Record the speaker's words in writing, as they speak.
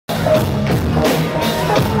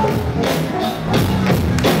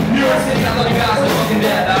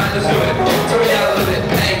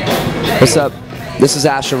What's up? This is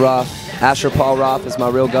Asher Roth. Asher Paul Roth is my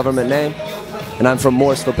real government name, and I'm from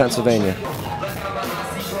Morrisville, Pennsylvania.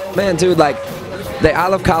 Man, dude, like, the I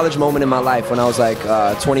Love College moment in my life when I was like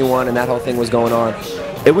 21 and that whole thing was going on,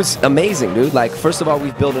 it was amazing, dude. Like, first of all,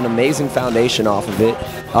 we've built an amazing foundation off of it.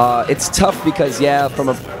 It's tough because, yeah, from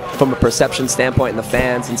a perception standpoint and the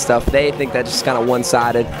fans and stuff, they think that just kind of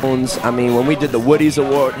one-sided. I mean, when we did the Woody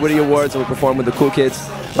Awards and we performed with the cool kids,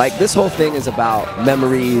 like, this whole thing is about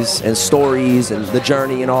memories and stories and the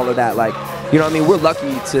journey and all of that. Like, you know what I mean? We're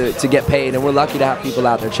lucky to get paid, and we're lucky to have people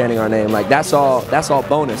out there chanting our name. Like, that's all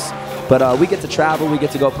bonus. But we get to travel, we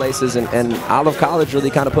get to go places, and I Love College really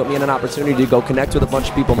kind of put me in an opportunity to go connect with a bunch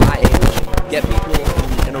of people my age, get people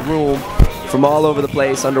in a room from all over the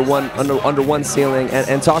place under one ceiling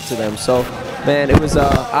and talk to them. So, man, it was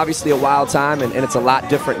obviously a wild time, and it's a lot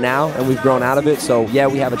different now, and we've grown out of it. So, yeah,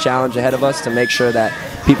 we have a challenge ahead of us to make sure that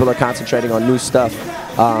people are concentrating on new stuff.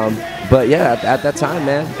 But, yeah, at that time,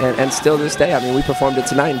 man, and still this day, I mean, we performed it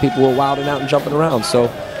tonight, and people were wilding out and jumping around. So,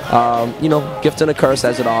 you know, gift and a curse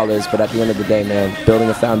as it all is, but at the end of the day, man, building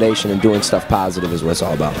a foundation and doing stuff positive is what it's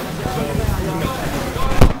all about.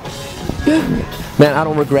 Man, I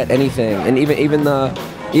don't regret anything, and even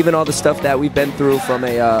all the stuff that we've been through from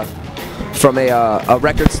a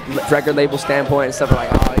record label standpoint and stuff, like,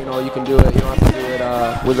 oh, you know, you can do it, you don't have to do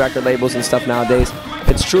it with record labels and stuff nowadays.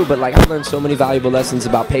 It's true, but like, I've learned so many valuable lessons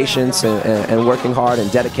about patience and working hard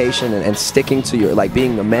and dedication and sticking to your, like,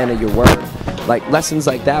 being the man of your word. Like, lessons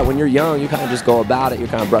like that, when you're young, you kind of just go about it, you're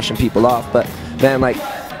kind of brushing people off. But, man, like,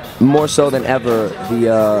 more so than ever,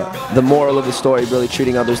 the moral of the story, really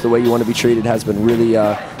treating others the way you want to be treated, has been really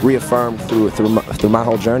reaffirmed through my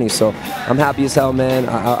whole journey. So I'm happy as hell, man.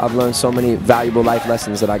 I've learned so many valuable life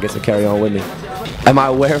lessons that I get to carry on with me. Am I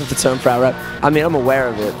aware of the term frat rap? I mean, I'm aware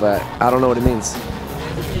of it, but I don't know what it means.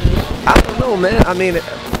 I don't know, man. I mean,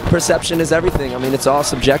 perception is everything. I mean, it's all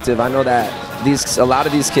subjective. I know that a lot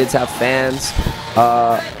of these kids have fans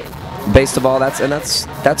based of all that, and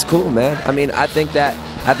that's cool, man. I mean, I think that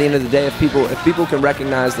at the end of the day, if people can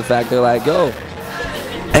recognize the fact, they're like, yo,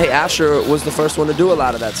 hey, Asher was the first one to do a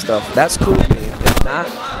lot of that stuff, that's cool to me. If not,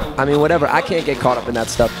 I mean, whatever. I can't get caught up in that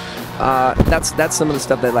stuff. That's some of the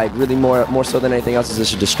stuff that, like, really more so than anything else is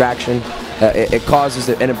just a distraction. It causes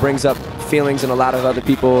it, and it brings up feelings in a lot of other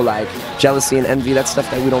people, like jealousy and envy. That's stuff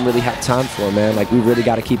that we don't really have time for, man. Like, we really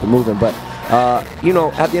got to keep it moving. But you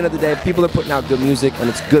know, at the end of the day, if people are putting out good music, and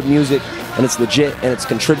it's good music, and it's legit, and it's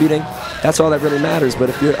contributing, that's all that really matters. But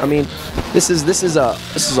if you're, I mean, this is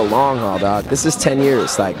a long haul, dog. This is 10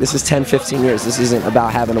 years. Like, this is 10, 15 years. This isn't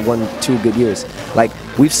about having a 1-2 good years. Like,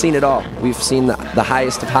 we've seen it all. We've seen the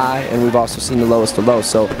highest of high, and we've also seen the lowest of low.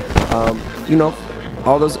 So, you know,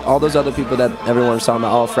 all those other people that everyone was talking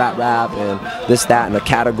about, all frat rap and this, that, and a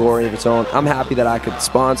category of its own. I'm happy that I could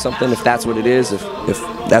spawn something, if that's what it is, if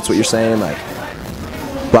that's what you're saying, like,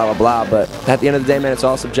 blah, blah, blah. But at the end of the day, man, it's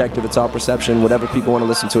all subjective, it's all perception. Whatever people want to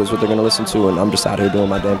listen to is what they're going to listen to, and I'm just out here doing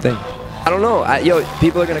my damn thing. I don't know. Yo,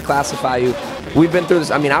 people are going to classify you. We've been through this.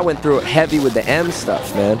 I mean, I went through it heavy with the M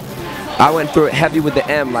stuff, man. I went through it heavy with the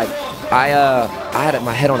M. Like, I had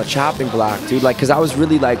my head on a chopping block, dude. Like, because I was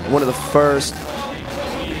really, like, one of the first.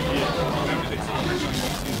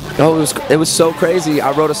 Oh, it was so crazy.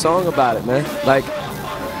 I wrote a song about it, man. Like,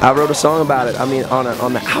 I wrote a song about it. I mean,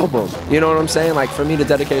 on the album. You know what I'm saying? Like, for me to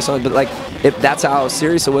dedicate a song, but like, that's how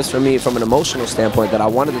serious it was for me from an emotional standpoint, that I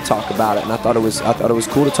wanted to talk about it, and I thought it was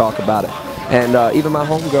cool to talk about it. And even my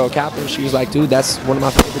homegirl, Catherine, she was like, dude, that's one of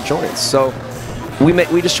my favorite joints. So we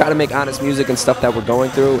just try to make honest music and stuff that we're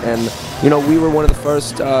going through, and you know, we were one of the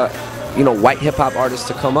first you know, white hip-hop artists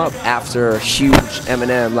to come up after huge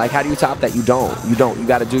Eminem. Like, how do you top that? You don't. You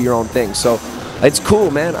got to do your own thing. So it's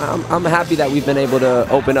cool, man. I'm happy that we've been able to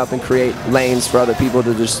open up and create lanes for other people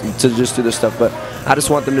to just do this stuff. But I just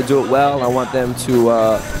want them to do it well. I want them to,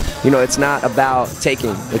 you know, it's not about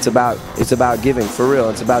taking. It's about giving, for real.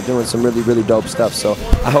 It's about doing some really, really dope stuff. So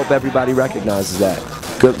I hope everybody recognizes that.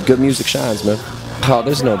 Good music shines, man. Oh,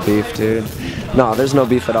 there's no beef, dude. No, there's no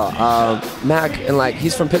beef at all. Mac, and like,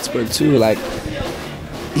 he's from Pittsburgh too. Like,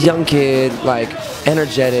 young kid, like,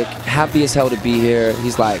 energetic, happy as hell to be here.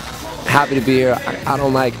 He's like, happy to be here. I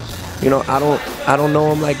don't, like, you know, I don't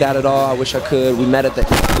know him like that at all. I wish I could. We met at the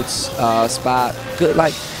spot. Good,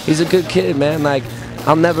 like, he's a good kid, man. Like,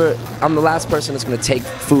 I'm the last person that's gonna take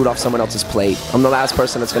food off someone else's plate. I'm the last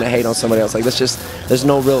person that's gonna hate on somebody else. Like, there's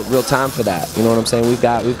no real time for that. You know what I'm saying? We've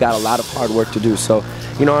got a lot of hard work to do. So,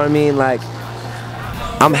 you know what I mean? Like,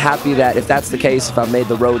 I'm happy that if that's the case, if I've made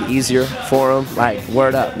the road easier for him, like,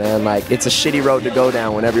 word up, man. Like, it's a shitty road to go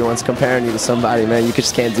down when everyone's comparing you to somebody, man. You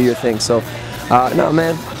just can't do your thing. So, no,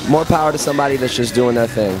 man, more power to somebody that's just doing their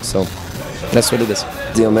thing. So. That's what it is.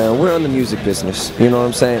 Deal, man. We're in the music business. You know what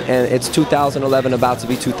I'm saying? And it's 2011, about to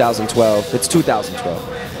be 2012. It's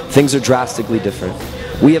 2012. Things are drastically different.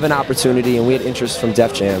 We have an opportunity, and we had interest from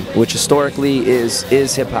Def Jam, which historically is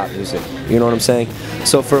hip-hop music. You know what I'm saying?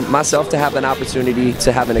 So for myself to have an opportunity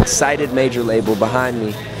to have an excited major label behind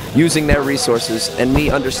me, using their resources, and me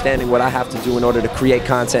understanding what I have to do in order to create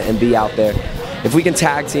content and be out there. If we can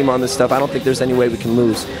tag team on this stuff, I don't think there's any way we can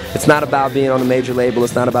lose. It's not about being on a major label.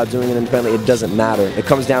 It's not about doing it independently. It doesn't matter. It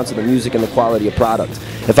comes down to the music and the quality of product.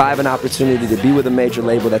 If I have an opportunity to be with a major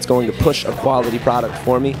label that's going to push a quality product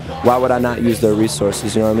for me, why would I not use their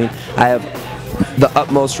resources? You know what I mean? I have the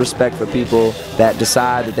utmost respect for people that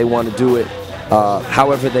decide that they want to do it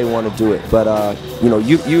however they want to do it. But you know,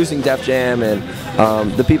 using Def Jam and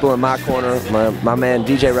the people in my corner, my man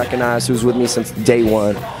DJ Recognize, who's with me since day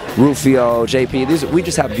one, Rufio, JP, we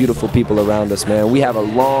just have beautiful people around us, man. We have a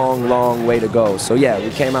long, long way to go. So yeah, we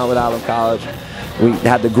came out with Olive College. We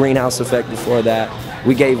had the Greenhouse Effect before that.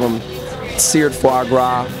 We gave them seared foie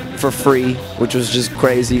gras for free, which was just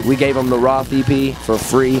crazy. We gave them the Roth EP for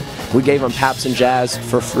free. We gave them Paps and Jazz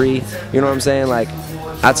for free. You know what I'm saying? Like,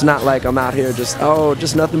 that's not like I'm out here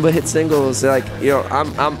just nothing but hit singles. Like, you know,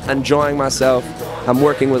 I'm enjoying myself. I'm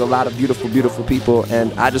working with a lot of beautiful, beautiful people,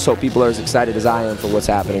 and I just hope people are as excited as I am for what's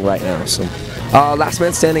happening right now. So, Last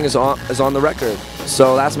Man Standing is on the record.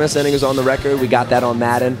 So Last Man Standing is on the record. We got that on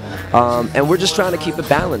Madden, and we're just trying to keep it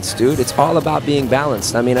balanced, dude. It's all about being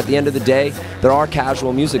balanced. I mean, at the end of the day, there are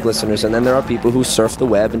casual music listeners, and then there are people who surf the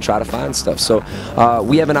web and try to find stuff. So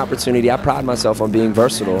we have an opportunity. I pride myself on being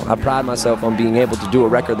versatile. I pride myself on being able to do a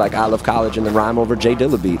record like I Love College and then rhyme over J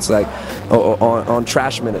Dilla beats, like on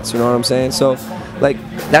trash minutes. You know what I'm saying? So, like,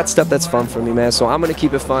 that's stuff that's fun for me, man. So I'm gonna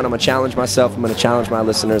keep it fun. I'm gonna challenge myself. I'm gonna challenge my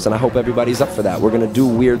listeners, and I hope everybody's up for that. We're gonna do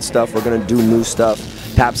weird stuff. We're gonna do new stuff.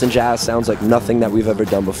 Paps and Jazz sounds like nothing that we've ever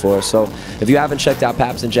done before. So if you haven't checked out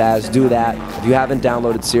Paps and Jazz, do that. If you haven't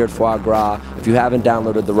downloaded Seared Foie Gras, if you haven't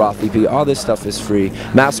downloaded the Roth EP, all this stuff is free.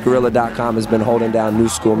 MassGuerrilla.com has been holding down new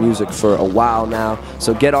school music for a while now.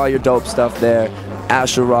 So get all your dope stuff there.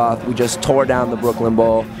 Asher Roth, we just tore down the Brooklyn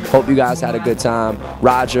Bowl. Hope you guys had a good time.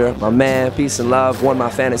 Roger, my man, peace and love. Won my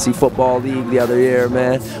fantasy football league the other year,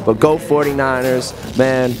 man. But go 49ers,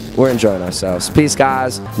 man. We're enjoying ourselves. Peace,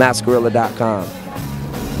 guys. MassGuerrilla.com.